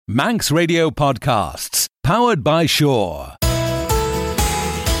Manx Radio Podcasts, powered by Shaw.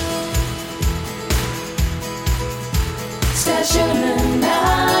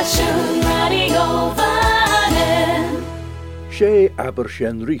 Sé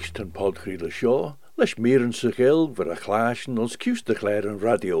Abershen Richten Podgriele Shaw, les mieren sig el ver a glaasjen ons kuste glaren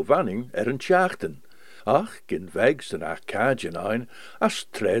Radio Vanning en tjachten. Ach, gin vegs en ach kajen ein, as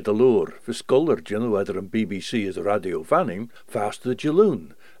tre de loor, viscoller gin whether een BBC is Radio Vanning, fast the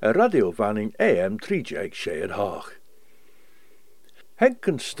Jaloon, a Radio Vanning AM 3 sé het haag.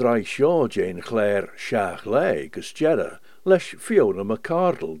 Henken strai Shaw Jane Clare Shach Lay, gus Jedda, les Fiona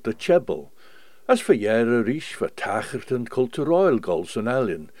McCardle de Chebble, as for jere rish for Tacherton culturoil goals en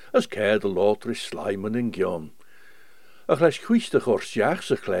Ellen, as care the lotris slimen en Gjon. Ach les chwistig or sjach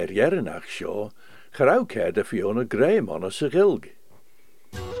se Clare Jerenach Shaw, gerau care de Fiona Graham on a sigilg.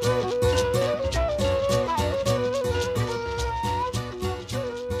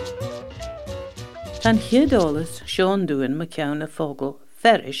 Tan hiedolas Sean Dúin McCown Fogel,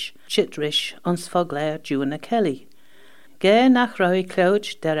 Ferish, Chitrish, ons Foglair Juana Kelly. Ge nach roi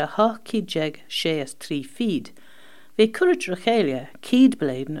clouch der a hockey jeg sheas 3 feed, ve courage rachelia, keed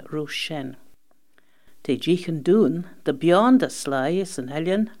bladen roos shen. Te jichen doen, the beyond a sly is an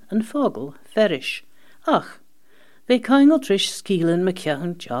Ellen and Fogel, Ferish. Ach, ve kaingel trish skielen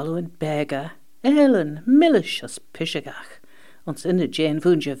McCown jollo and bega, Ellen, millish as pishagach, ons in the Jane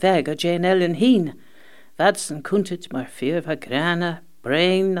Vunja vega Jane Ellen heen. Vadsen kuntit maar fear va grana,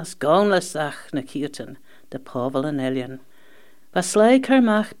 brain as gonlasach na kierten, de Pavel en Ellen. Was like her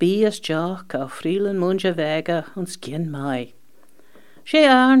mach be as jock au frielen munja vega ons gin mai. She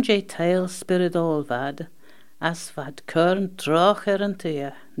arn je tail spiridol vad, as vad kern droch en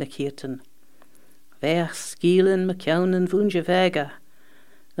tea na kierten. Vech skielen McCown vunja vega,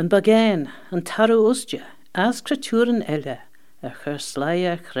 en bagain, en taru ustja, as creaturen elle, her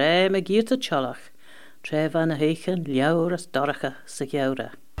slayer chré me gierte chalach, tre van heichen liaur as dorcha sa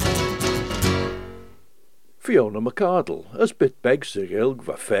giaura. Fiona McCardle, as bit beg sig ilg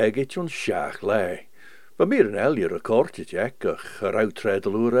va fegit on Shach Lay. Va meer een elje recordje jek, ach gerau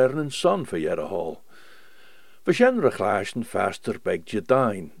tredeloer een son for jere hall. Va genre glaasjen faster beg je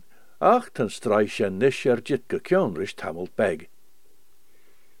dine. Ach, ten strijs je nish jit gekjonrish tamelt beg.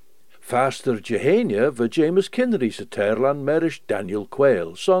 Faster Jehania va James Kinnery se terlan merish Daniel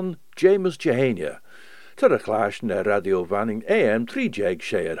Quayle, son James Jehania. Ter a glaasjen Radio Vanning AM 3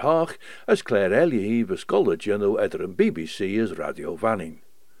 sé het haag, as Claire Ellie was college eder een BBC is Radio Vanning.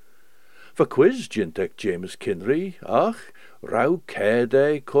 Va quiz jintek James Kinnery, ach, rauw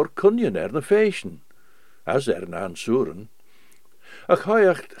kede cor cunyon na feeshen, as na soeren. Ach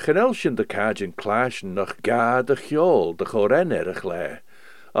hoiacht genelsjen de kajen klaasjen nog ga de gjol de goren glij.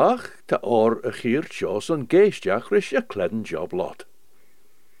 Ach, te or a giert jos en geestjach rish a kledden job lot.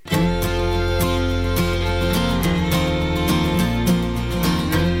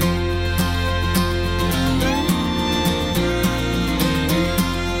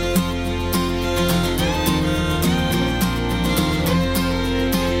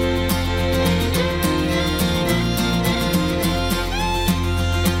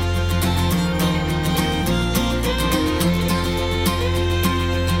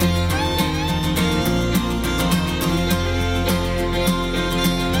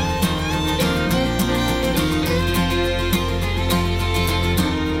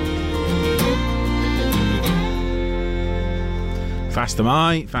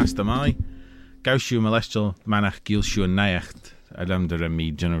 Fast am I. Gaushu molestial manach gilshu naecht. Adam der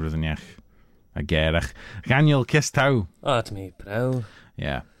mi generosniach. A gerach. Ganiel kistau. Oh, to me, bro.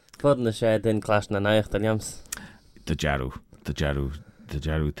 Yeah. Fodden the shed in clash na naecht al yams. The jaru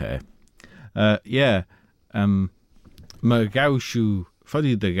te. Yeah. Ma gaushu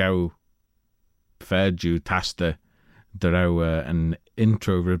foddy the gau ferju tasta derau an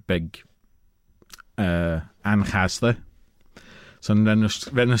introvert big anchasler. So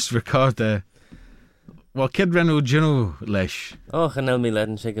renus recorda. Well, kid renu genu lesh. Oh, genel mi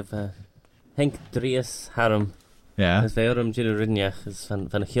ledden shig of Henk Dries Harum. Yeah. As veorum ginu ridniach is van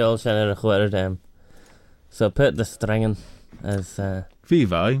a hjol shen a chwer So put the strengen as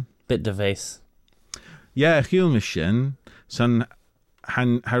Vivi. Bit de vase. Yeah, hjul machine. Son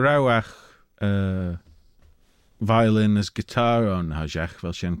harawach violin as guitar on hajach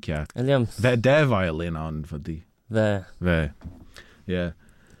wel shen kiat. Eliams. Their violin on for the Ve. Yeah.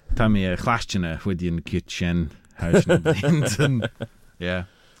 Tammy chlashchina with you in the kitchen. Yeah.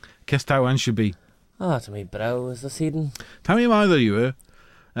 Kissed how one should be. Oh, to me, bro, is this Eden? Tammy either you were.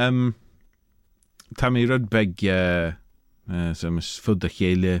 Tammy Rudbeg, some food the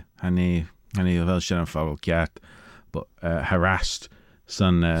chele, honey, well, she don't follow cat, but harassed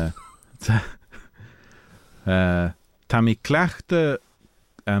Son, tá mi clachta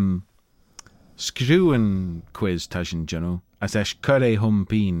screwen quiz tashin jano, as esh curre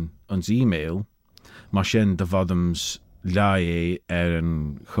humpin ons email, mar sin de vodums laie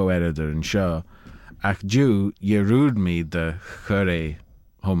an choerider an seo, ach dú je rúd mi de curre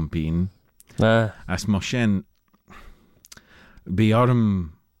humpin, as mar sin bí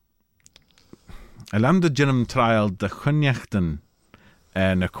orm alam de jinam trial de chunneachtan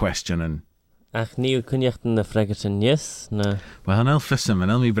na questionan. Ach níl cunneachtan na fregatin yes, na. Well, an elfism, an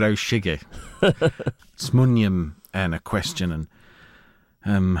elmi brau shige. Smunium na questionan.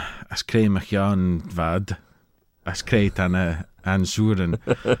 As creu machian vad, as creu an ansúren.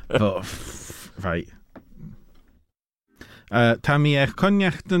 Right. Tá mi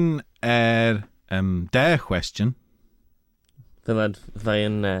cunneachtan de question. Fylad fai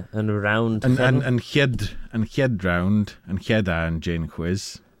yn round. An ched round, an ched an Jane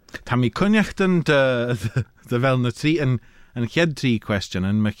quiz. Tá mi cunneachtan de fel na tri, an ched tri question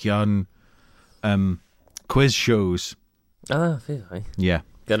an machian quiz shows. Fi fai. Yeah.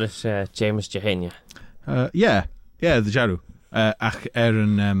 Gyrys James Jehania. Yeah, the jaru. Ach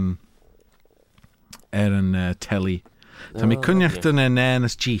an telly. Tá mi cunneachtan an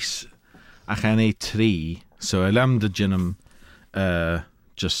as cheese. Ach an tri, so elam de jinam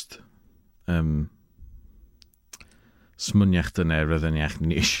just smunneachtan rather than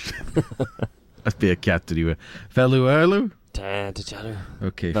nish. That's be a cat to do. Velu erlu? Da jaru.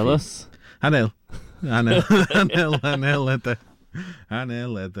 Okay. Velus? Hanel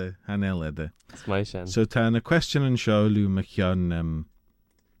ledder. It's my shan. So tan a question and show lu machian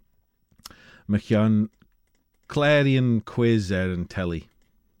Clarion quiz and telly.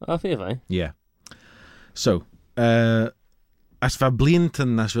 Fi fai. Yeah. So, as va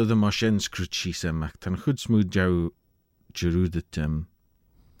blinten as rydym mar sin scrwtchisem ac tan chwyd smwyd jarwdet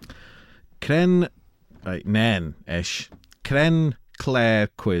Cren nen esh Cren Clare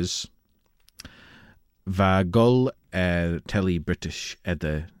quiz va gol telly British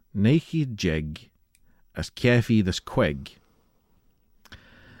edda nechi jeg as kefi this queg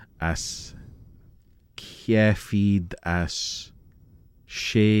as kefid as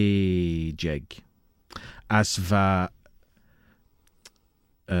she jeg as va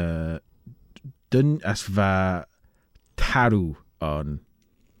dun as va taru on.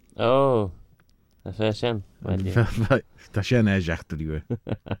 Oh, that's fair shem. Ta shen achter you.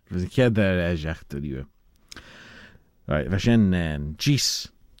 Was a kid there achter you. Right, va shen nen. Gis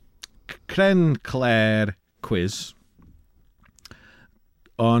Cren Clare quiz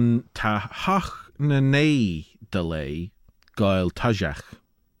on ta hach na nei delay gael tajach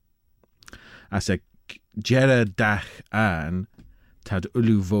as a jera dach an tad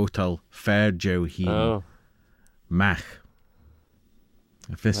ulu votal fair joe he mach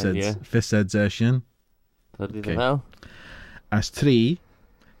Fissed session. Okay. As 3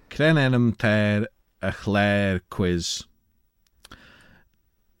 Cren enam ter a Clare quiz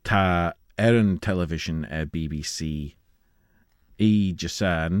ta Erin television BBC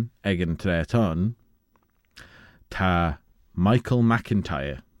Jasan Egan Treton ta Michael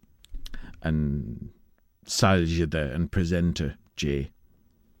McIntyre and Saljada and presenter J.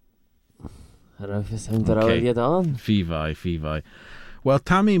 Okay. Fi. Well,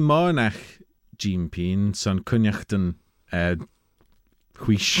 Tammy Marnach Jean Peen son cunneachtan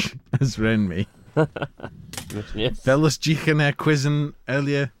huish as ren me. Fellas jichen quizzen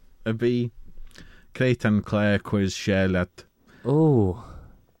earlier a be Creighton Clare quiz Charlotte. Oh.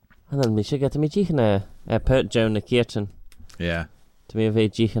 And then we should get to me jichen Pert Joan na Keaton. Yeah. To me a ve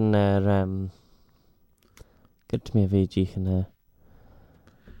jichen get to me a ve jichen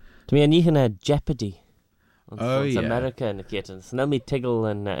to me a jichen Jeopardy. Oh, yeah. America and the kittens. No me tiggle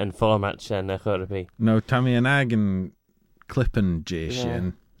and format and chorby. No, Tommy and Agan clippin'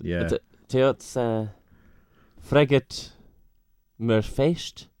 Jason. Yeah. Teots fregat mer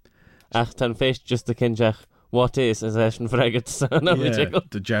feist. Ach tan feist just the kinjach. What is ashen fregat? So no me tiggle.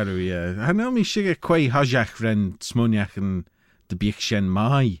 The jaru, yeah. I know me shiga quay hajach ren smuniach and the bich shen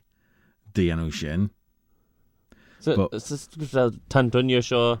mai. Dianu shen. So tan dunya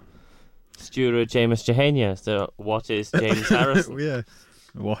show. Stuart James Jehania. So, what is James Harrison? Yeah.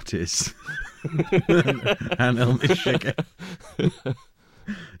 What is? And Elmishika.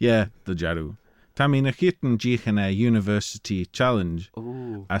 Yeah, the Jaru. Tammy Nakitan Jichana University Challenge.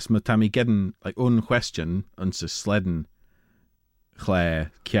 Ooh. As ma Tammy getting like one question unsa sledden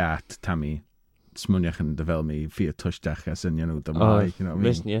Claire Cat Tammy Smunyachen devel me via touchdach as in the mai, you know what I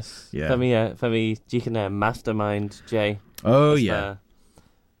mean? Yes. Yeah. Femi Jichana Mastermind Jay. Oh yeah.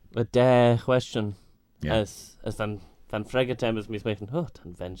 A dare question. Yeah. As then Van freget temas mis mechen hut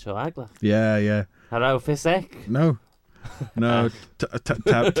an ven show aglach. Yeah. Harau fisek. No.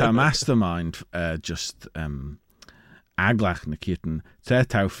 Ta mastermind just aglach na kitten. Ta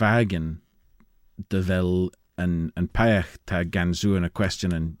tau fagen de vel an paech ta ganzu a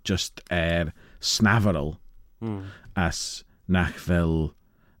question and just snaveral as nach vel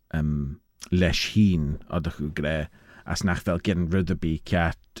lesh heen odach gre as nach vel getting rid of be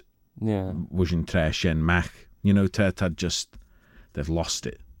cat wushin trash and mach. You know, just they've lost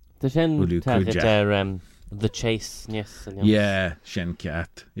it. The shen the chase, yes. Yeah, shen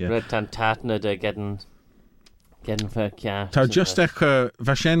cat. Yeah. Red tan tatna de getting for cat. Ta just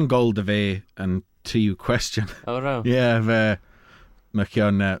vashen gold de ve and to you question. Oh no. Yeah,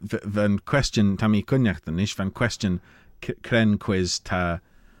 van question tami kunjachten is van question kren quiz ta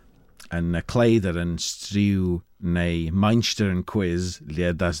and kleider and strew nay Meinster and quiz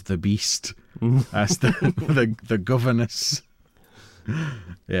led as the beast as the governess.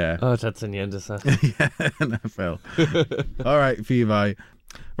 Yeah. Oh, that's an end. Yeah, NFL. All right, Vivi.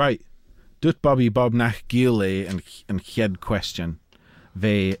 Right. Dut Bobby Bob nach Gile and Ched question.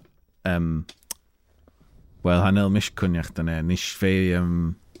 Ve well, Hanel mish kunjachten nish ve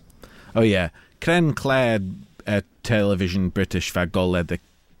oh yeah. Kren Clad television British vagole de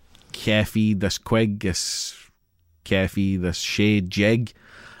Kefi das Queg is Kefi das Shade Jeg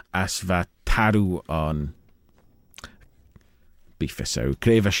as va taru on Bifiso.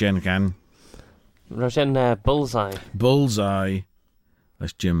 Creva Shen gan. Roshen Bullseye.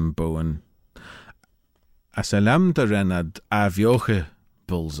 That's Jim Bowen. As a lam de renad avioche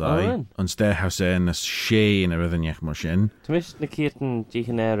Bullseye. On ste hausen as she in everything yech morshin. Tmish na kierten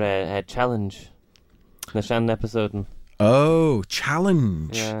jichen challenge. Na shan episode. Oh,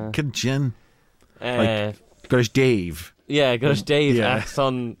 challenge. Yeah. Kid Jen. Gosh Dave. Yeah, gosh Dave acts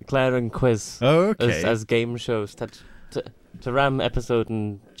on Claire and quiz. Oh, okay. As game shows. To ram episode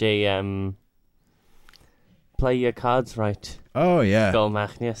and play your cards right. Oh yeah.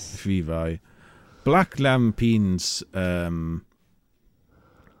 Golmach, yes. Vivi. Black Lampines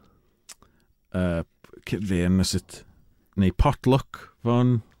Kitvian is it ne potluck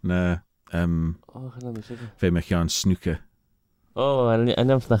von na ve mechan snooker. Oh, I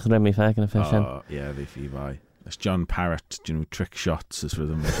know nach Remy Fagan of fashion. Oh yeah, they Vivi. That's John Parrott, you know, trick shots is for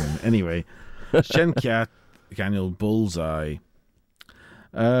them. Anyway. Shenkiat Daniel Bullseye.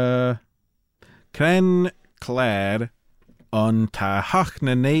 Kren Claire on ta hach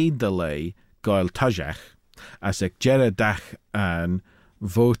na neidele goil tajach as ek jeredach an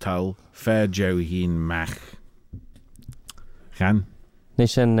votal fair johin mach. Gan?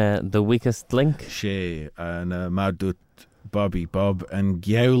 Nishan the weakest link. She and madut Bobby Bob and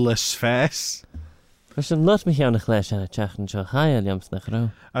Giolus Fess. Rysyn lot mi chiawn chles an y chach yn sio chai al jams nach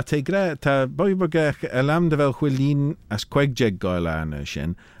rhaw. A te gre, ta boi bogach lam de fel chwilin as quegjeg goel an y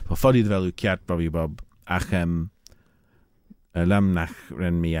sin, fo ffodi de fel yw ciat Bobby Bob, ach lam nach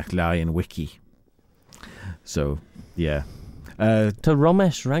ren mi ach lai yn wiki. So, yeah. Ta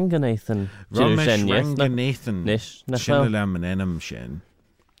Romesh Ranganathan. Romesh Ranganathan. Nish, na Sin fel. y lam yn enam sin.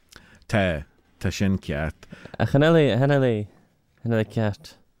 Ta sin ciat. Ach haneli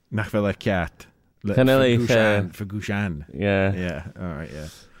ciat. Nach fel y ciat. Chaneli for Gushan. Yeah. Yeah, alright, yeah.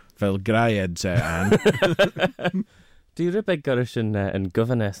 Fel graed se an. Do you rybeg gyrwys yn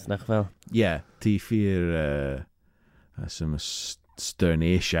governess nach fel? Yeah, ti fyr some stern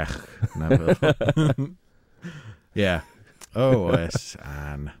eisiach. Na fel. Yeah. Oh, yes,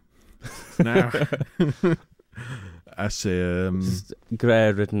 Anne. Now, as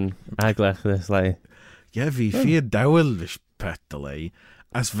Gre written aglach this like. yeah, vi fyr dawel vis petalei.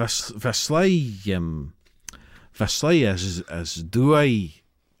 As vaslai as duai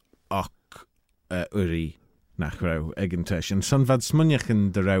och uri nach rau egentesh and son vad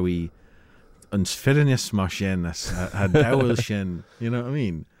smunyachen de raui uns firnis marshen as had dawel shin, you know what I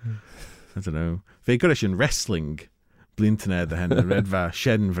mean? I don't know. Ve gorish wrestling blintene de hen red va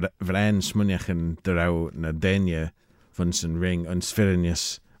shen vren smunyachen de rau na denje von sen ring uns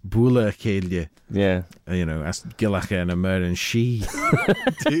firnis Bula Kelje. Yeah. You know, as Gillache and a mer and she.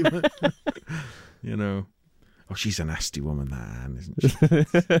 You know. Oh, she's a nasty woman, that Anne, isn't she?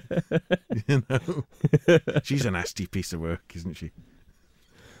 You know. She's a nasty piece of work, isn't she?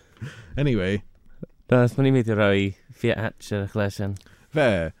 Anyway. That's funny me to roi fiat atcher chlesion.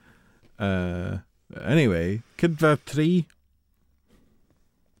 There. Anyway, Kidva 3.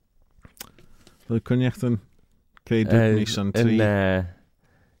 Wil kunjachten? Kreeg niet zo'n 3.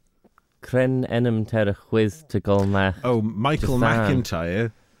 Cren enam ter a chwiz to Golmach. Oh, Michael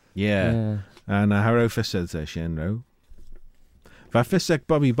McIntyre. Yeah. And Harrow Fisser says Shenro. Va Fissek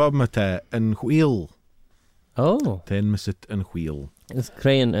Bobby Bob Mate and Wheel. Oh. Then mis it yn wheel. Is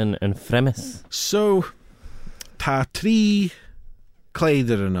crayon and fremis. So, ta 3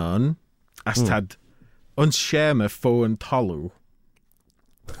 cleider yn on, as tad ons siema ffôn talw.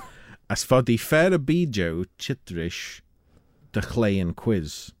 As fod I fer y bidio chitrish de chlayan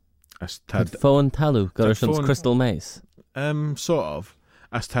quiz. As tad ffôn talw, gyda'r crystal maze. Sort of.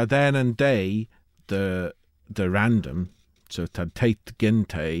 As tad and day the random, so tad tait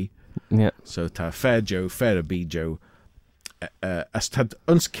ginte. Yeah. So ta fer y bidio. As tad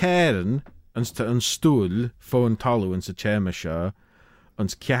ons keren, ons stoel ffôn talw yn sy chema sio,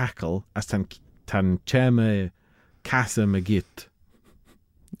 ons kiakel, as tan chema casa magit.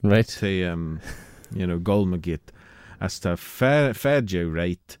 Right. Say, gol magit. As ta ferjo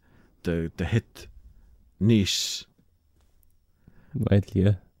right, the hit niche. Right,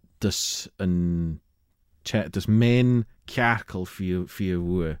 yeah. Dus main kiakel for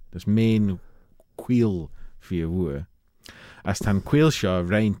woe. Dus main queel for woe. As tan queel shaw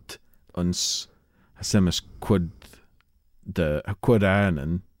reint ons hasemus quid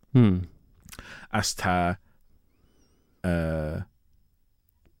arnen. As ta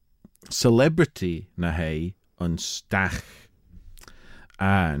celebrity na hei ons dach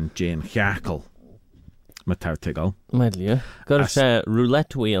and Jane Jackal. Ma taw tigol. Medlia. Gyda'r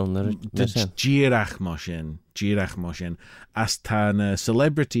roulette wheel. Girach moshin. As ta na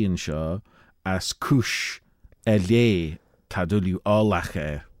celebrity yn sio, as cwsh elie tadwliw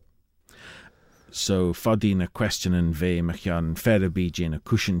olache. So, fodi na question yn fe machion ferabi Jane a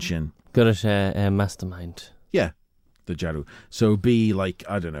cushion shin. Gyda'r mastermind. Yeah, the jaru. So, be like,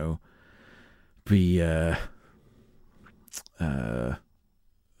 I don't know,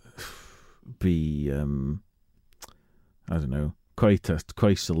 I don't know, quite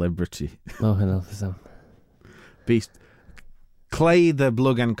celebrity. Oh, hynny for some. Be clay the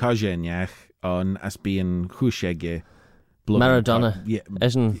blug and kajeniach on as being hushege. Maradona. Yeah.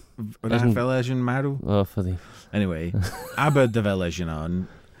 Esn Velesian Maru. Oh, for the. Anyway, aber the Velesian on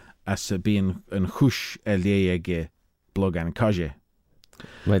as being an hush eliege blug and kaje.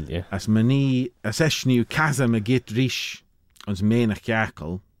 Well, yeah. As many as eschnu kaza magit rish ons menach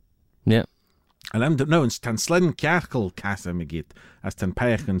jakel. Yeah. And I'm no, it's tan sleden kerkel casa magit as tan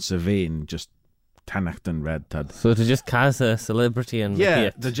peichen sevein just tanachten red tad. So to just casa celebrity and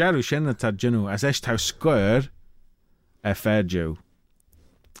yeah, the jaru shenna tad jenu as esch tau square ferjo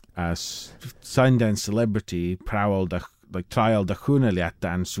as sign down celebrity prowl da like trial da chuneliat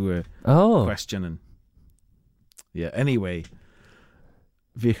dan sue questioning. Yeah. Anyway,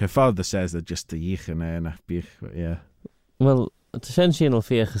 Vicha father says that just the yichen and bich. Yeah. Well. Het is een al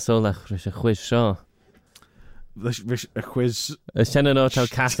vier gesolach voor een quiz show. A quiz. Een shannon auto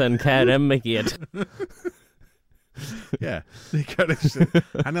casa en KRM McGead. Yeah, they got it.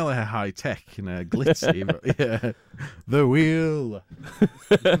 I know they're high tech and glitzy, but yeah, the wheel.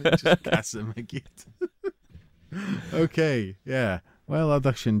 Just casa McGead. Okay, yeah. Well,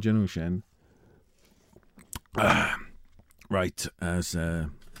 addaction Janushen. Right, as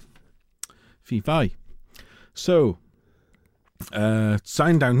Fi. So.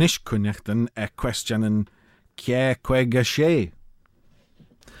 Sign down nish kunyachten questionen kje kwega she.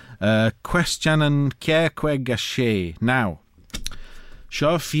 Questionen kje kwega she. Now,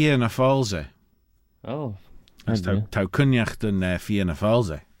 shaw fie na falze. Oh. Tau kunyachten fie na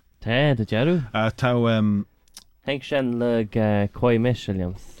falze. Te, de jaru? Tau Henk shen lug koi mish,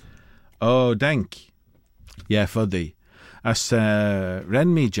 Williams. Oh, denk. Yeah, fuddy. As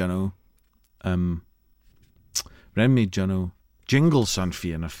Renmi Janu, jingles on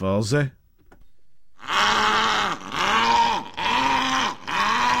Fianna Falls.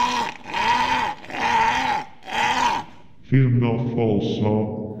 Fianna Falls.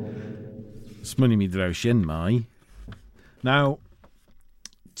 Smunny me draw shin, mai. Now,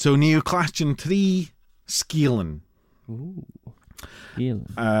 so new question 3 Skeelan. Ooh.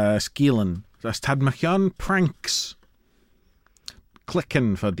 Skeelan. That's tad machion pranks.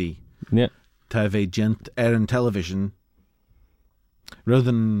 Clicking for the. Yeah. TV gent Erin television. Rather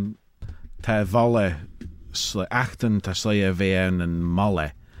than te volle achten te sleie veern en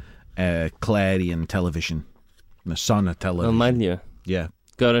molle Clarion television. Na Sonna television. Oh, mind you. Yeah.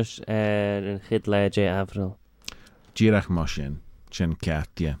 Gorish in Chidle J. Avril. Girach Moshin. Shin cat,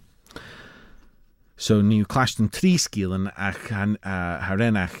 yeah. So new clashed 3 skillen ach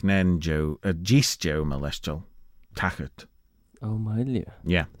harenach nen jo gis jo molestial. Tachet. Oh, mind you.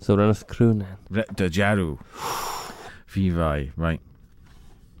 Yeah. So run us crew nan. De jaru. Vivi, right.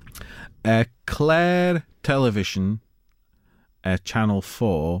 Claire Television, Channel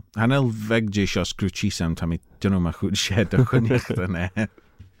 4. Hanel vegje shos cruchisam tami dunno ma chud shed o chunicht an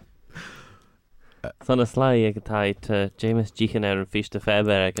Son a sly ag tai to James Deacon and fish to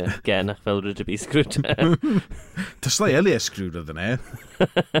Fairberg again nach fel rydw i screwed. Ta sly Elias screwed of the net.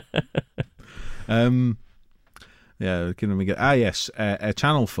 Yeah, can we get yes,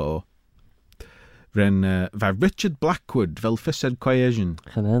 Channel 4. Ren va Richard Blackwood fel fysed cohesion.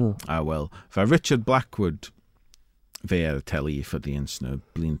 Chanel. Well, va Richard Blackwood ver telly for the insna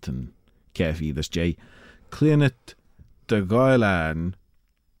blinton kefi this J. Cleanet de Goilan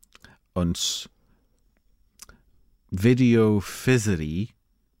ons video fizzery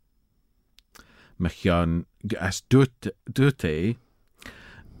mechian as dute de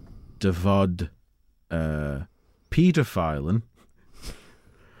vod pedophilen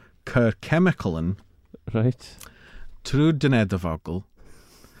cur chemicalan right true denedavogel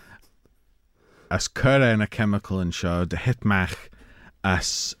as cur en a chemical and show de hitmach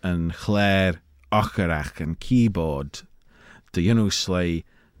as an chler ocharach and keyboard the slay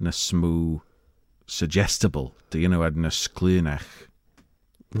na smooth suggestible the ad na sklunach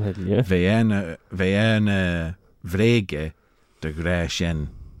veena vrege de greshen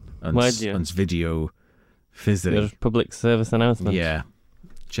ons video Your public service announcement. Yeah.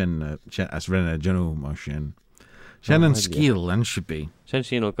 Chen as Renna General Machine. Chen and skill and should be. Chen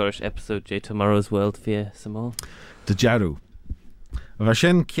Shino Gorish episode J Tomorrow's World Fear Samo. The Jaru. Va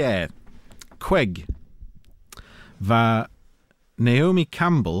Shen Kier Queg Va Naomi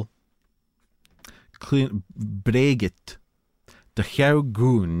Campbell Bregit the Chow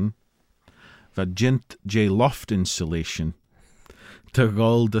Goon Va Gent J Loft Insulation to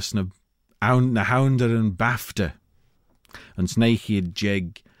Goldus na Hounder and Bafta and Snakehead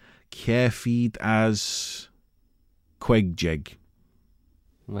Jeg Carefeed as Queg Jeg.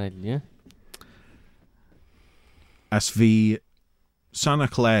 Well, yeah. As vi Sonna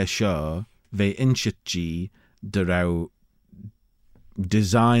Claire Shaw ve Inchit G de rau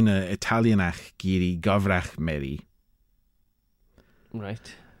designer Italianach giri govrach meri.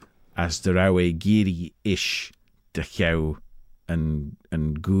 Right. As de rau e giri ish de chow and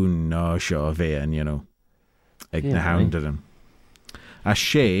goon na shaw ve and ag na hounderen. As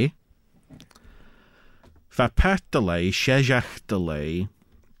she va pat delay shejach delay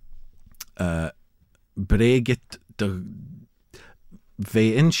bregit de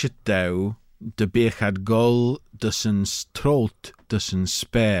ve inchit dau de bech had gol dussen strot dussen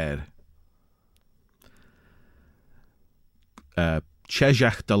spare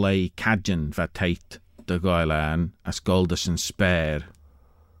shejach delay cadgen va tait de goilan as gol dussen spare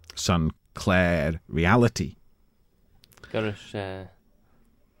son Claire reality. Gorish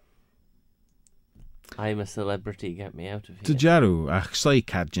I'm a celebrity, get me out of here. Jaru ach slay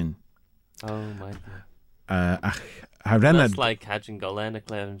cadgen. Oh my god. Ach harenad. That's like cadgen golena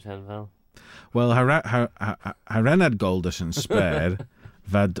Claire and Chenvel. Well, harenad goldus and spare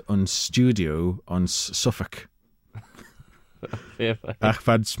vad on studio on Suffolk. Ach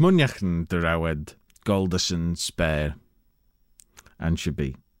vad smunjachen der awed goldus and spare and should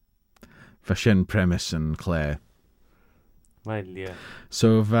be. Fashion premise and Claire. My dear.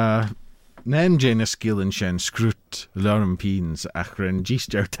 So Nen Jane skill and shen scrut lorem peens achren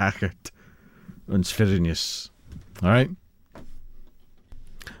gister tachert uns firinius. Alright?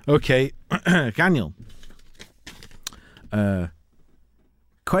 Okay. Daniel.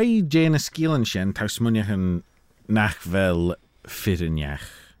 Quai Jane skill and shen taus munjachen nach vel firinjach.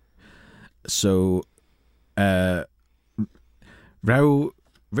 So Rau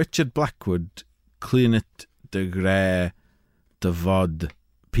Richard Blackwood cleanet de gre de vod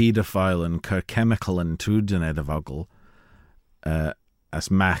pedophile and chemical and truden ed vogel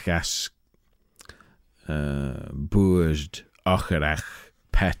as mach as bourged ocharach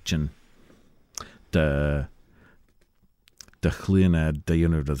petchen de chline de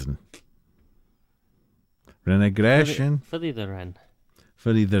unirudden renegration for the ren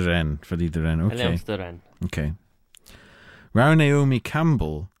okay the ren okay Rau Naomi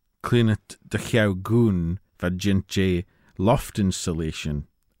Campbell cleanet de chow goon va gintje loft installation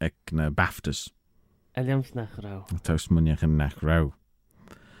ec na BAFTAs. Eliams nach rau. Taus munjach en nach rau.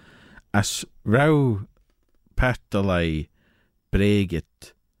 As rau pertalai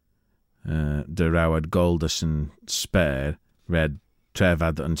bregit de rau ad goldus en spare red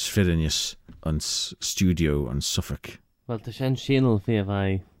trevad on Sphyrinius on studio on Suffolk. Well, the shen shinel fi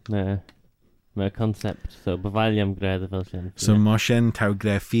vai me concept so bevaliam grade fel shen. So ma shen tau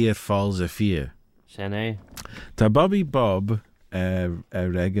gre 4 falls a 4. Shen Ta Bobby Bob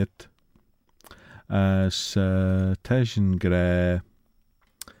reget as Tejan gre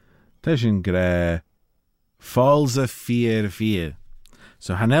falls a 4.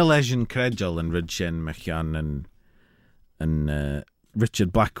 So hanel ejen credjal and ridgen mechian and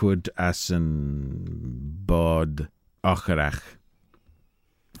Richard Blackwood as an bod ochrach.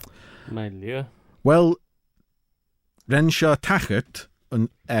 Mailio. Well, Renshaw Tachert an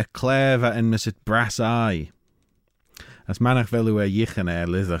cleva in misit brass eye. As manach velu yichen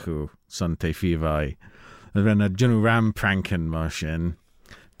lizachu son te fivai. Ren a junu ram pranken marshin.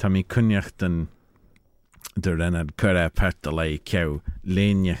 Tammy kunyachten de renad cura pertalei kew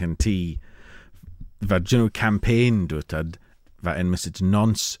lenjach en tea. Va junu campaign dutad va in misit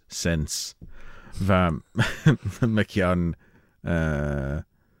nonsense. Va makian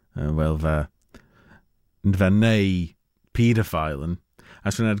well va nei pedophilen.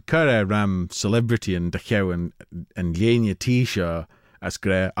 As when had cura ram celebrity and dachew and lenja t-shirt as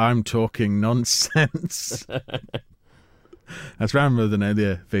gre I'm talking nonsense. As ram rather than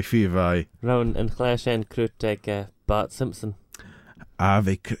idea fe fivai. Rowan and Clash and Krut Bart Simpson.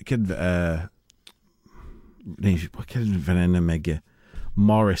 Ve kid what kid vanena mega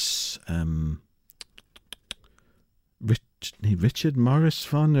Morris Richard Morris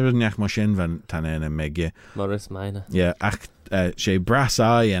van nech machine van tanena mega Morris Minor. Yeah, ach she brass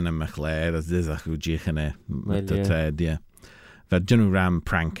eye en a mclair as this a chu jichene met the ted, yeah. That junu ram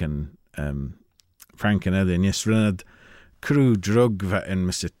pranken edin yes renad crew drug va in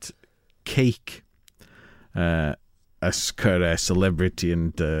misit cake as cur celebrity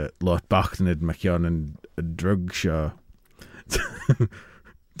and lot bachtened macion and a drug show.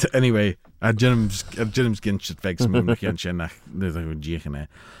 Anyway, a Jim's ginchit vex moon macion shenach this a chu jichene.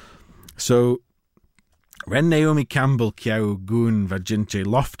 So Ren Naomi Campbell Kyow Goon Vaginte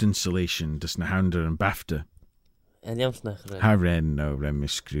Loft Insulation dus na Hounder and BAFTA. En jamsnach ren. Ha ren no ren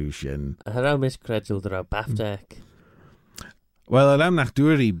miscrucian. Harau miscredul dra BAFTA ek. Well, alam nach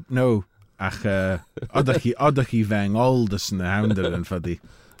duri no ach odachi vang all dus na Hounder and fuddy.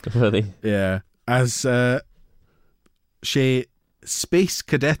 Fuddy. Yeah. As she Space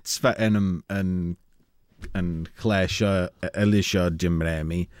Cadets va enum and Clash Elisha Jim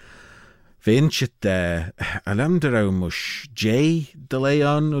Remy. Vinchit alam derau mush J de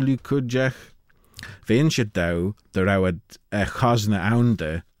Leon ulu kudjach. Vinchit dau derau chosna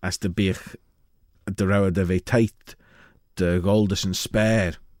aunde as de bich derau de ve tight de Goldus and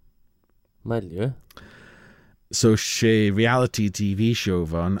Spare. Mailio. So she reality TV show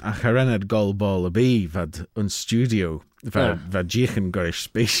van a charenad gol ball a bee vad un studio vad jichen gorish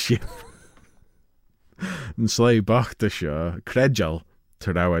spaceship. And slay bachta sha credjal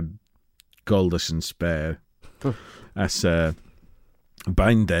terau Goldus and Spare. As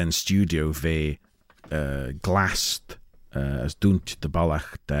bind den studio ve glast as dunt de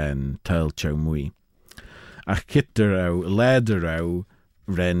balach den tel chow mui. Ach kitterau lederau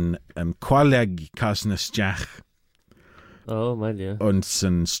ren qualeg kasnes jach. Oh, Mailio. Ons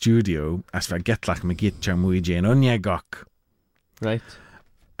een studio as va getlach me git chow mui jane onyagok. Right.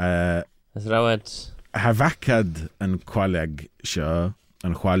 As rawad. Havakad an qualeg sha.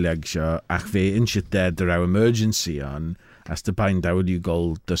 An chwaleg seo ach fe inchit der emergency on as the bind out you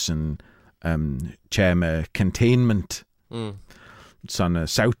gold dussen chema containment son a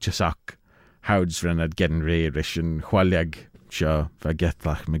sauchasak houds renad getting reirish an chwaleg seo va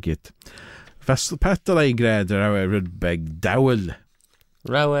getlach me git vas petal ei gre der rudbeg dowel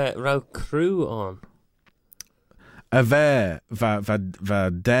Raw crew on a ve va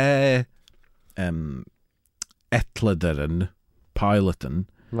de etladeren piloten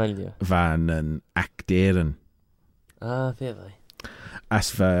van een acteren. Ah, fair.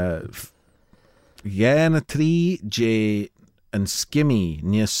 As va jene 3 J een skimmy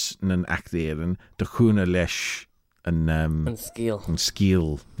nies een acteren de groene lesh een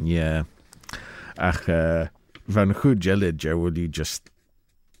skill, yeah. Ach van goed jellid will you just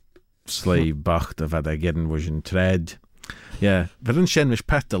slay bacht of wat gedden was een tread. Yeah, but een shenwish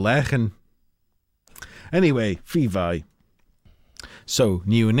pet de lechen. Anyway, fivai. So,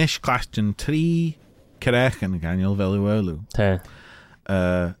 new nish question 3 Kerechen Daniel Veluelu.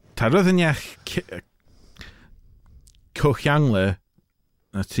 Tarudinach Kochyangle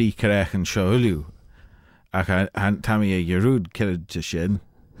na 3 Kerechen Shaulu. Ach Tammy a Yerud Keredshin.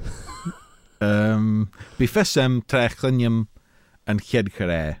 Bifesem Trechlinium and Khed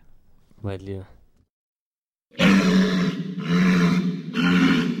Kere. Mailio.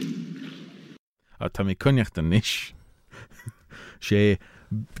 Tammy Kunyach the nish. She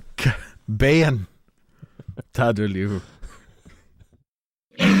Bayan Taderliu.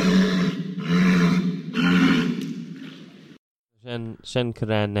 Shen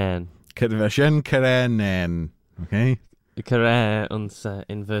Karanan. Shen Karanan. Okay? Kara uns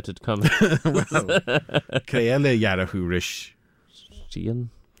inverted commas. Well, Kreele Yarahu Rish.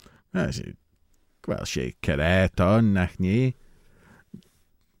 Shean. Well, she Kara ton Nachni.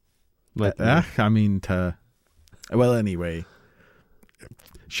 I mean, well, anyway.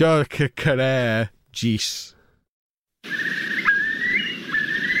 Sure, Carré Gis.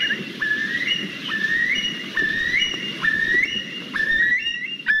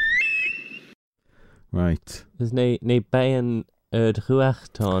 Right. There's no bayan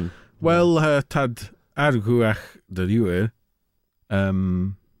ruach ton. Well, tad ruach the yuer.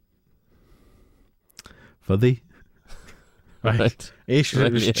 Fyddi. Right. Eish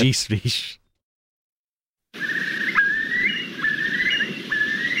rys gis rys.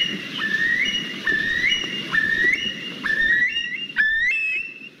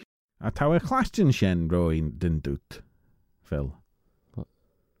 A taw clastion shen roin dyn dwt. Phil.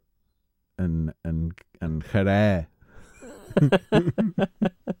 Yn chare.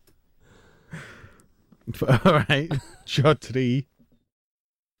 Alright. Shot 3.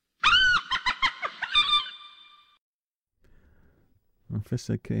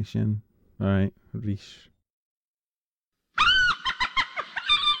 Sophistication. Alright. Reach.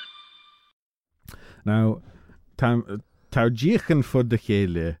 Now, Tau jichen for de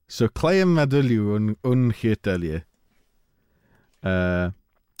chele. So claim madulju unchirtelje.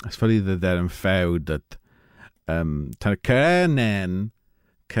 As funny that they're in foud that ta care nen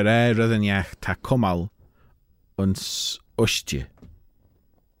care ryddenjach ta komal uns ostje.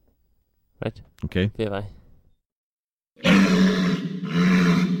 Right. Okay. Yeah,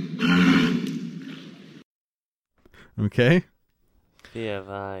 okay. Yeah,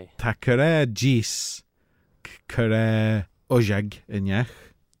 bye. Ta care gis care ojag injach.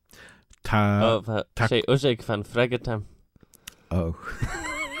 Ta say ojag van fregatam. Oh.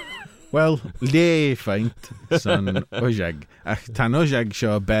 Well, le feint son ojag. Ach tan ojag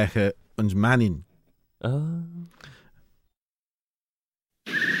seo beche ons manin. Oh.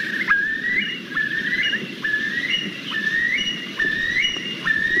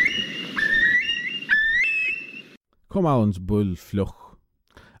 Kom al ons bull vlug.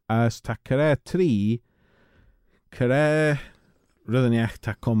 As ta kere 3 kere ryddenjach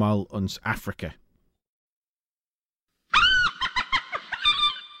ta kom al ons Afrika.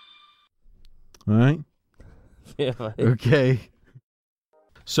 Right? Yeah, bye. Okay.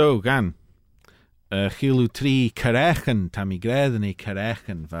 So, gan. Chilu 3 carechen, ta mi greden I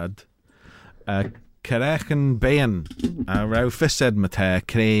carechen vad. Carechen bean. Rau fissed met her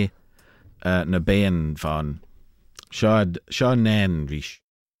cre na bean van. Sha nen rish.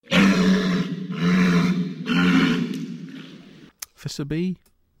 Fissa B?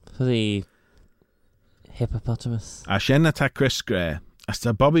 For the hippopotamus. A shenna ta Chris Gray. As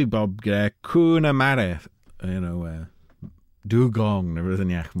ta Bobby Bob Gray, kuna mare, dugong na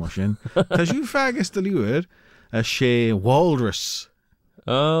ryddenjach moshin. Ta ju fagus de luer, a she walrus.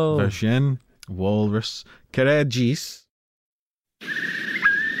 Oh. Version, walrus. Kere gis.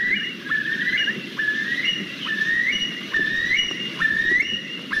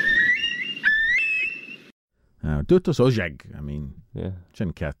 Now, dutos ojag, I mean. Yeah.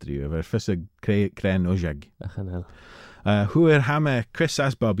 Shen catri, over fissa kren ojag. Achanel. Hwyr hame Chris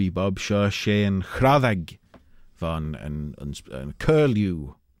as Bobby Bob seo sé an chradag van an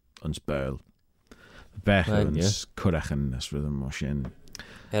curliw ons beul. Bech ons cwrachen as rydym mo sin.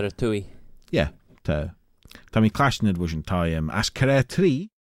 Tui. Yeah, ta mi clashnid was yn taim as cere 3.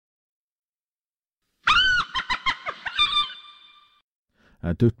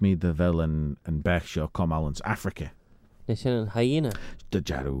 Doet mi de fel an bech seo com al ons Africa. Nes yn hyena. De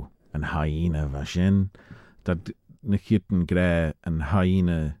jaru an hyena va sin. Dat Nikitten Gray and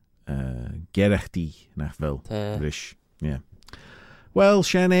hyena gerechti nach vel rish. Yeah. Well,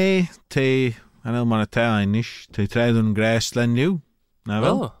 Shane, te anel moneta nish te treidun Gray slen new. Na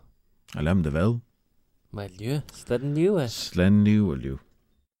vel. Oh. Alem de vel. My lieu, slen new. Slen new will you.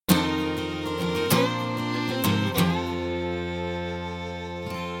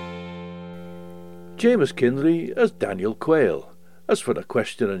 James Kinley as Daniel Quayle. As for the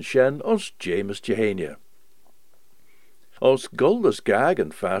question and shen, ons James Jehania. Als Goldus Gag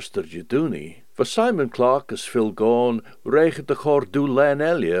and Faster Jeduni, for Simon Clark as Phil Gone, reiget de Gordu Len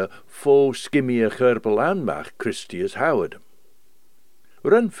Elia, fo skimmie gerbel aanmaak Christius Howard.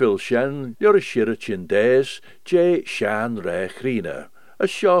 Ren Phil Shen, jor shirichin des, J. Shan Rech Rina, a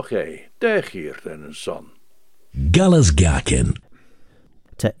shoche, dechier en een son. Gallas Gakin.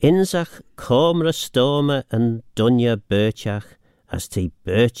 Te inzach comra stoma en dunja birchach, as te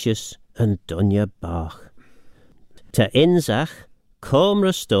birches en dunja bach. Te inzach,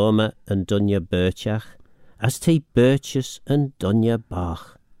 comra stoma en dunja birchach, as te birches en dunja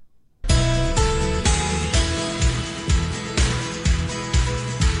bach.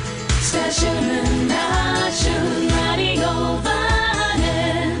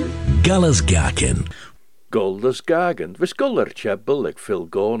 Gallas Gakin. Guldas Gagan, vis guller chebbel ag Phil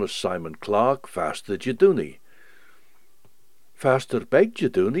Gone as Simon Clark, faster Jaduni. Faster beg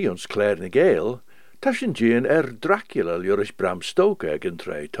Jaduni ons Claire na Gale, tashin Jane Dracula Lurish Bram Stoker ag in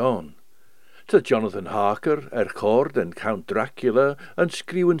Trey Ton. To Jonathan Harker Chord and Count Dracula and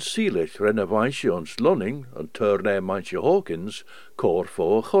Screwen Seelich Renna Vansje ons Lunning and Turner Manche Hawkins cor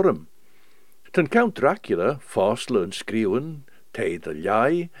for Churrum. Ten Count Dracula, Fosle and Screwen, te de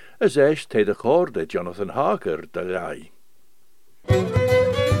Ljai, as esh te de Chord Jonathan Harker de Ljai.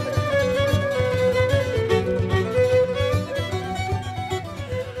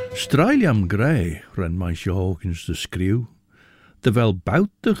 Straliam Grey ren Manche Hawkins de Screw, de wel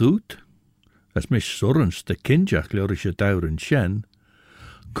bout de goed, as mis surrens de kinjach lurische dauren shen,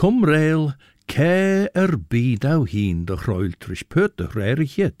 cum rail ke bidau heen de groiltrisch put de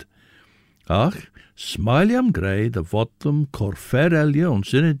rarighet. Ach, smiliam grey de votlum cor fair elje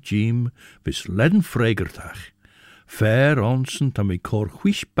ons in het jeam vis ledden fregertach, fair onsen tam I cor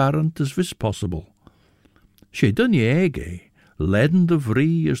huishbarent as vis possible. She dun je ege, ledden de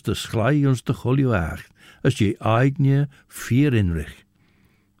vrie as de schlei ons de chulju ach, as je eigne vier inrich.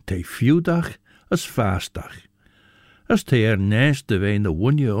 Te viewdag as fastdag, as te nest de ween de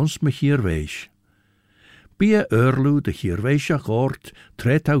wunje ons me hier wees. Bia urlu de hier weesach ort,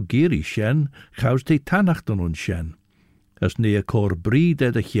 tret au giri shen, gaus te tanachten ons shen, as ne cor brie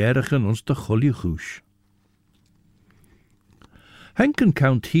de jerigen ons de chulju goes. Henken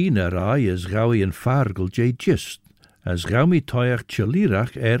count hina rai as gaui en fargel je gist, as gaumi toiach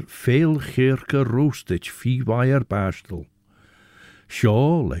chalirach veel geerke roostich fi waier bastel.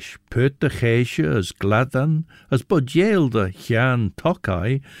 Sjo, leis put de geisje as gladan, as bodjeelde Jan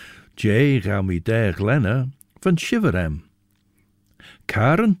Tokai, je gaumi de glenne, van shiverem.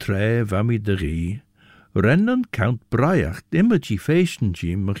 Karen tre vami de rie, rennen count braiach immergie feesten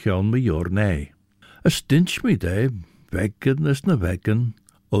jim machon me jornei. A stinch me de, weggen as na weggen,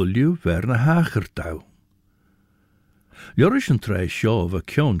 olju verne hagertau. Jorischen tre sjo va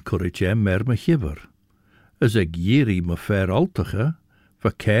kjon kurritje mer me chiver. As eg jiri me fair altige,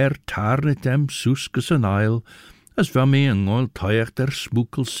 va keir tarnet em soeskus en ail, as va me een oil toiach der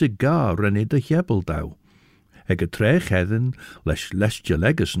smoekel cigar en de jebeldau. Eg a trech hedden, lesje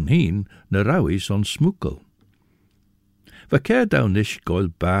leggesen heen, na rauis on smoekel. Va keir dau nish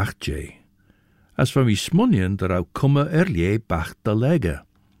goil bach je, as va mi smunien der au kumme je bach de legge.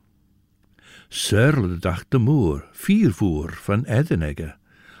 Sörle dag de moer, viervoer van Edenegge,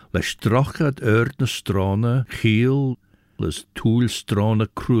 les trochad na strone, giel, les toelstrone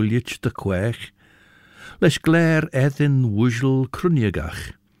kruljetj de kwech, les glair Eden woezel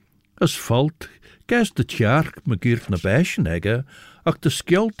krunjegach. As valt, gas de tjark me giert na beschenegge, ach de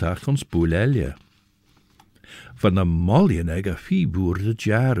skjeltach ons boelelje. Van de moljenegge fieboer de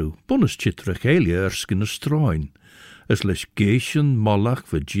jaru, bonnes chitragelie ersken stroin, as les geisjen mollach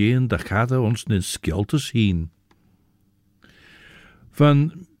vergeen de gade ons nin skjeltes heen.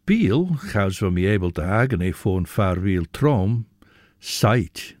 Van Biel, gaus van me able te hagen voor een farwiel trom,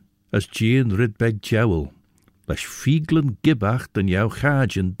 sight, as Jean ridbeg jowl, les fieglen gibbach den jou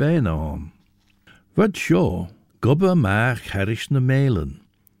gajen bijna aan. Wat sjo, gubbe maag herisch na melen,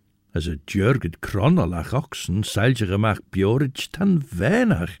 as a jurged kronalach oxen, seilje mag bjorich tan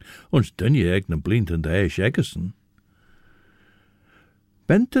weinig, ons dunje eg na blinten de eis eggesen.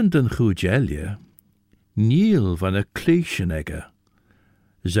 Benten den goedjelje, niel van a kleesjenegge,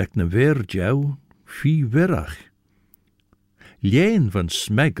 zeg na weer jou, fi werach. Leen van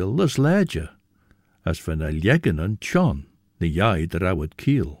smeggel as ledje, as van a ljeggen en tjon, na jai de rauwet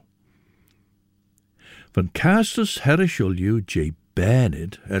kiel. Van castus herischolju je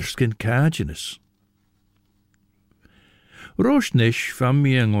bened erskin kagenis. Roosnish van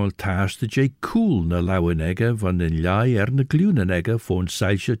mi engol taste je cool na lauwenegge van den ljai na glunenegge von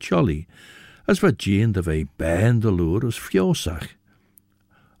seilje cholly, as wat jeen de vei bendeloer as fjoosach.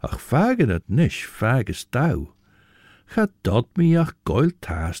 Ach vagen het nish vages dau, gaat dat mi ach goil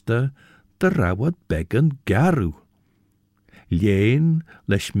taste de rauwet beggen garu. Leen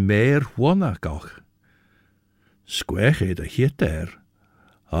les meer wonach och. Squech de hitter,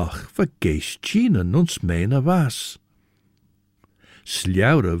 ach vergees chinen ons mena was.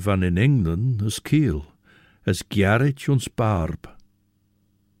 Sljouwre van in England as kiel, as Garrett ons barb.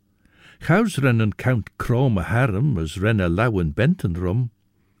 Gaus rennen count krome harm as renne lauwen bentenrum,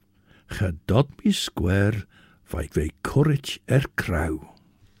 gedot mi square, vaik we courage krauw.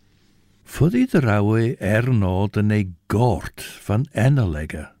 Fuddy de rauwe nod en gort van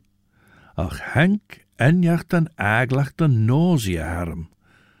ennelegge, ach Henk enjacht en aglacht de nausea harm,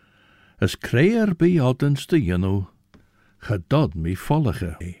 as creer bij oddens de junno, gedod mi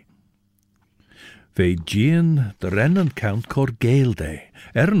vollige. Ve Jean de rennen count cor geelde,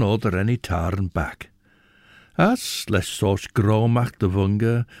 no de renny taren back. As les soos gromach de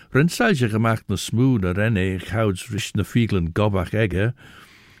wunge, rensalje gemacht na smoede renne, gouds risch na fieglen gobach egge,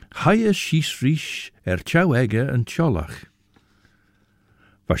 haie schies risch tjau egge en tjollach.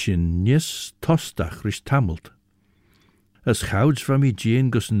 Was je nis tostach risch tammelt. As gouds van mi Jean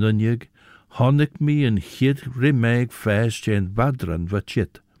gus nunjeg, honnig mi en hid rimmeig fast jen badran wat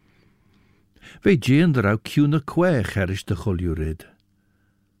chit. Ve Jean er au kiune kweeg herisch de chuljurid.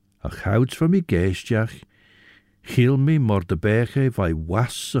 A gouds van mi geestjach, Giel mi mor de bege vai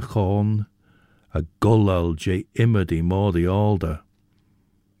was a chon, a gullal je immedi modi alda.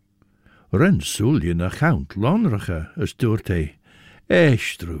 Ren sulje na chount lonrige, as doorte,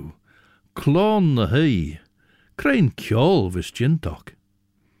 eistru, klon na hei, krein kjol vis jintok.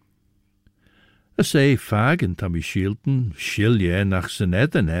 As fagen tam I shielten, shilje nach sen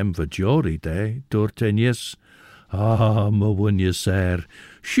eddenem va jori de, doorte nies, ma wunje ser,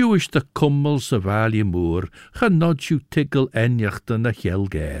 sjuish de kummel sa valje moer, genod sju tigel enjachten na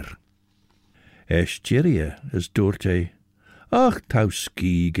jelger. Tjirje, is doorte, ach tau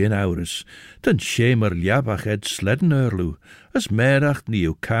ski gin aures, ten schemer ljabach ed sleddeneurlu, as merach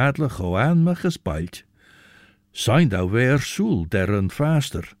nieuw kadelig o aanmach as balt. Sein dau weer soel der een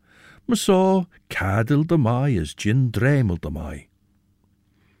faster, maar so kadel de mai as gin dremel de mai.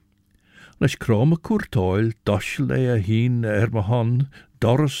 Nes krome kurtoil doschel a hien me hon,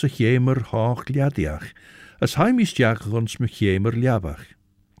 dorres a chemer haach ljadiach, as heimistiach ons me chemer ljabach.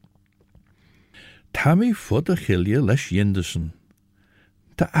 Tammy fod a chilje les jindersen.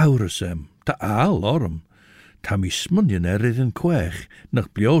 Ta auresem, ta aal orm, Tammy smunjen in kweeg, nach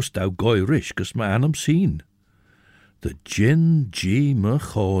bloost au goi risk as me anam zien. De gin G me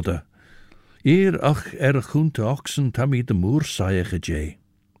chode. Ach gunte oxen Tammy de moer saige jay.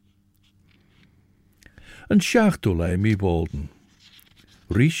 En schachtolei mi wolden.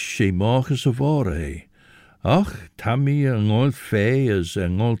 Risch she morgens a vore. Ach, Tammy een old fee is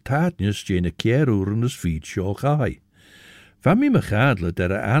een old tatjes jene keeruren as fiets jo gai. Van mi me gadle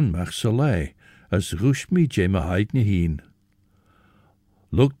der aanmach solei, as rush mi je me heidne heen.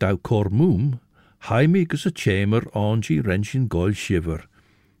 Look dau kormoom, hai mi gus a chamber angie renshin gol shiver,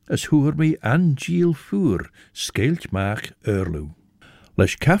 as hoer mi angiel voer, skeelt maach erlu.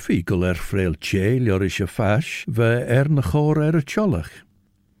 Les kaffi gul freel tje lorish a fash, ve na chor a tjollach.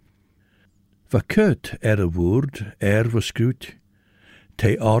 Va kut a woord, was goed.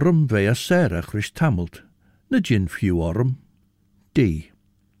 Te arm ve a serach rish tammelt, na gin few arm, die.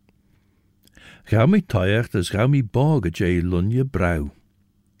 Gau mi taiacht as gau mi bog a jay lunje brau.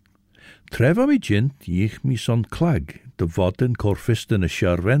 Treva mi gint jich mi son klag, de vodden korfisten a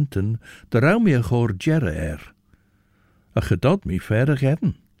sharventen, de rau mi a chor jerre A gedod mi verder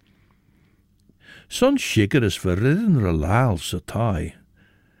edden. Son shikker is verridden relaal sa tai.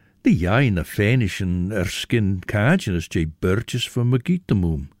 De jain a fenischen skin kajen as jay burtjes van me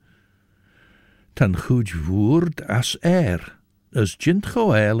gietemoem. Tan goed woord as as gint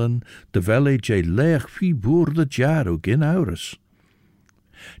go eilen, de velle jay leeg fi woorde jaro gin aures.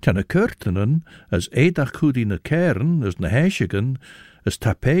 Tan a kurtenen, as edach goed in a kern, as na heshigen, as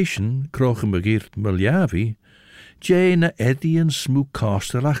tapation, krochen me giert miljavi, jay na edien smoe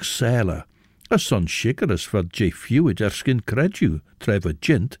kastelach sela, as son shikker as vad jay fewid skin credu, treva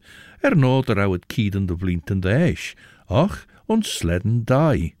gint, noder au het kieden de vlienten de eish, ach, ons sledden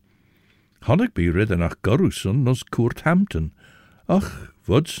die. Hannig be ridden ach Goruson nos Koert Hampton, ach,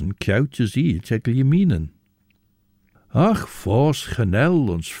 wodsen kjoutjes ie tegel je minen. Ach, vos genel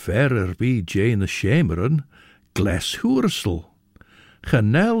ons verrer be jane schemeren, gles hoersel.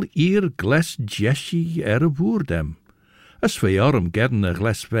 Genel gles jessie woerdem. As we arm gedden a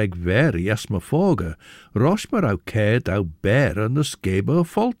gles weg veri as me foge, rosh maar au keid au beren de skebe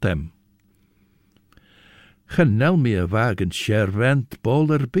voltem. Genel me a wagen schervent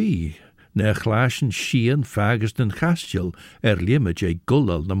boler be, ne glaschen schien fagest en gastjel limme jay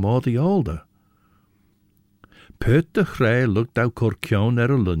gullal na modi alde. Put de grij lukt au korkjon a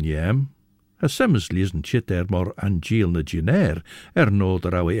lunjem, a semmes lezen chit mor angiel na giner,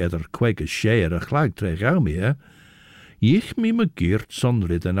 noder au eder kwege scheer a glag treg au me, ich mi me geert son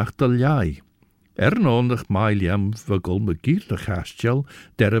ridden ach de ljai. Nondig mailiam vagul me geert de gastjel,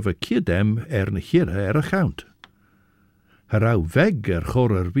 der we kidem na hire a gaunt. Herau weg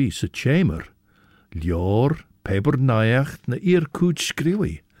chorer wie se chamber. Ljor, peber najacht na koet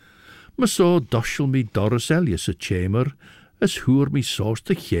skriwi. Maar so doschel mi dorres elias a chamber, as hoer mi soos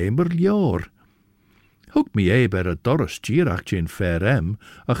de chamber ljor. Hoek mi ber a dorres gierach jin fair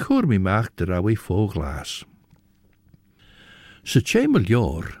a hoer mi maak de raui voglaas. Se chamber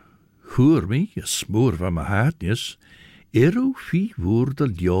ljor, Hoor me, je smoor van mijn hartjes, ero fi woer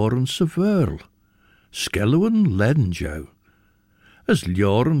de ljaren se vuil. Skellowen ledden jou. As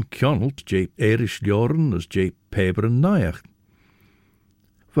ljaren kjonnelt, je erisch ljaren as je peberen najacht.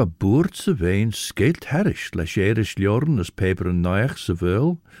 Va boert se wijn skeelt herrisch, les erisch ljaren as peberen najacht se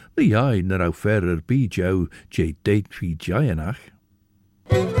vuil, de jij naar au verder bij jou, je date fi jayenach.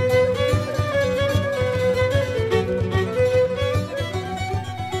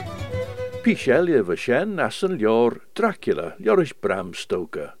 Pichelia vashen as een jaar Dracula, jarish Bram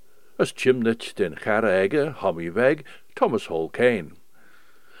Stoker. As chimnit den Garage, Hommyweg, Thomas Hall Kane.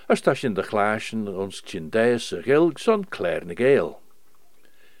 As tas in de glaasjen ons chindees gilg son Claire Gale.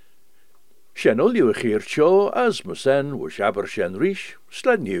 Shen ulju geert show as musen was jabber shen rish,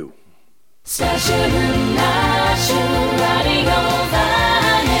 sled new.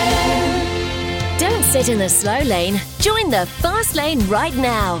 Don't sit in the slow lane. Join the fast lane right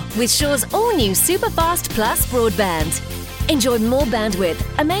now with Shaw's all-new Superfast Plus broadband. Enjoy more bandwidth,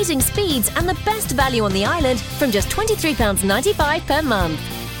 amazing speeds and the best value on the island from just £23.95 per month.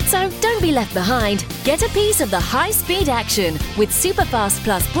 So don't be left behind. Get a piece of the high-speed action with Superfast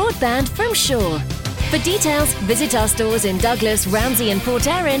Plus broadband from Shaw. For details, visit our stores in Douglas, Ramsey and Port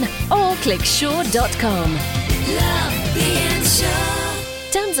Erin or click shaw.com. Love being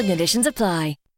Shaw. Terms and conditions apply.